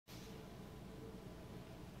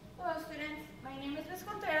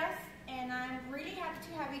And I'm really happy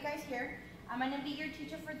to have you guys here. I'm going to be your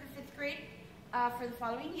teacher for the 5th grade for the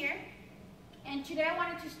following year. And today I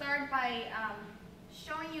wanted to start by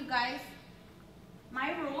showing you guys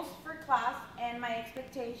my rules for class and my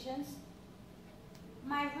expectations.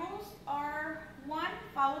 My rules are 1,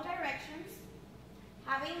 follow directions,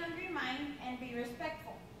 have a hungry mind, and be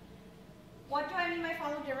respectful. What do I mean by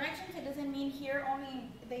follow directions? It doesn't mean here only,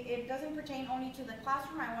 it doesn't pertain only to the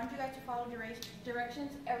classroom. I want you guys to follow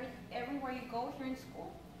directions everywhere you go here in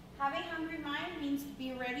school. Have a hungry mind means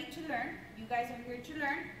be ready to learn. You guys are here to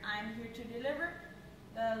learn. I'm here to deliver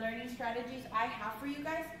the learning strategies I have for you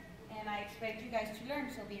guys, and I expect you guys to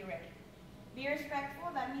learn, so be ready. Be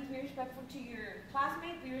respectful. That means be respectful to your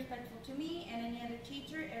classmates, be respectful to me and any other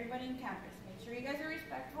teacher, everybody in campus. Make sure you guys are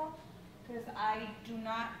respectful because I do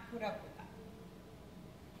not put up with that.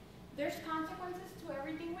 There's consequences to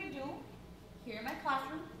everything we do here in my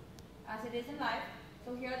classroom, as it is in life.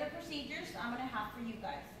 So here are the procedures I'm going to have for you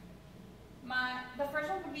guys. The first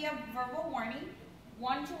one would be a verbal warning,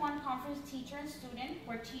 one-to-one conference teacher and student,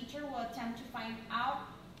 where teacher will attempt to find out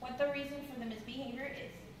what the reason for the misbehavior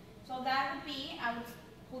is. So that would be, I would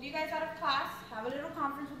pull you guys out of class, have a little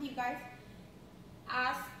conference with you guys,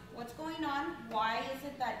 ask what's going on, why is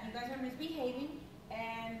it that you guys are misbehaving,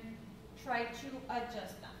 and try to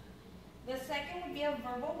adjust them. The second would be a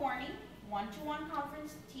verbal warning, one-to-one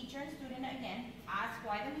conference, teacher and student again, ask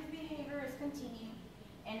why the misbehavior is continuing,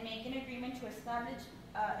 and make an agreement to establish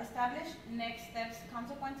next steps,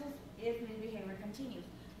 consequences if misbehavior continues.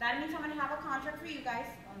 That means I'm going to have a contract for you guys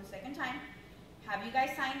on the second time. Have you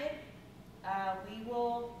guys signed it? We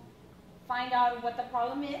will find out what the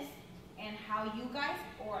problem is and how you guys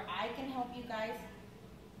or I can help you guys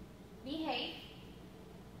behave.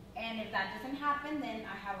 And if that doesn't happen, then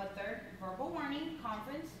I have a third verbal warning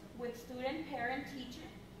conference with student, parent, teacher.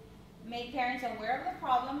 Make parents aware of the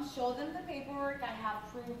problem, show them the paperwork. I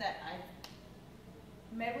have proof that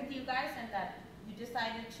I've met with you guys and that you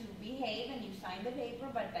decided to behave and you signed the paper,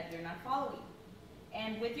 but that you're not following.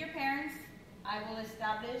 And with your parents, I will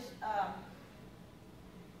establish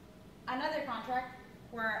another contract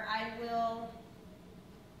where I will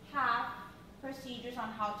have procedures on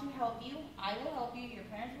how to help you. I will help you, your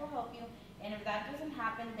parents will help you, and if that doesn't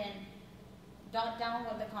happen, then jot down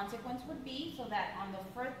what the consequence would be so that on the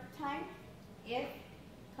first time, if it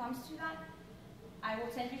comes to that, I will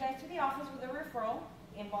send you guys to the office with a referral,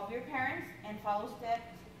 involve your parents, and follow steps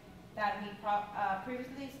that we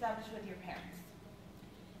previously established with your parents.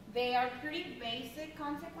 They are pretty basic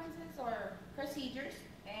consequences or procedures,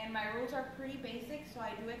 and my rules are pretty basic, so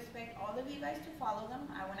I do expect all of you guys to follow them.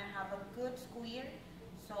 I want to have a good school year,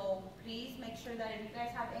 so please make sure that if you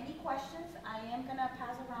guys have any questions, I am going to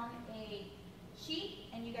pass around a sheet,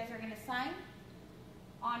 and you guys are going to sign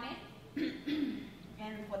on it.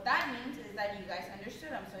 And what that means is that you guys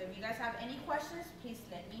understood them. So if you guys have any questions, please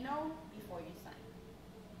let me know before you sign.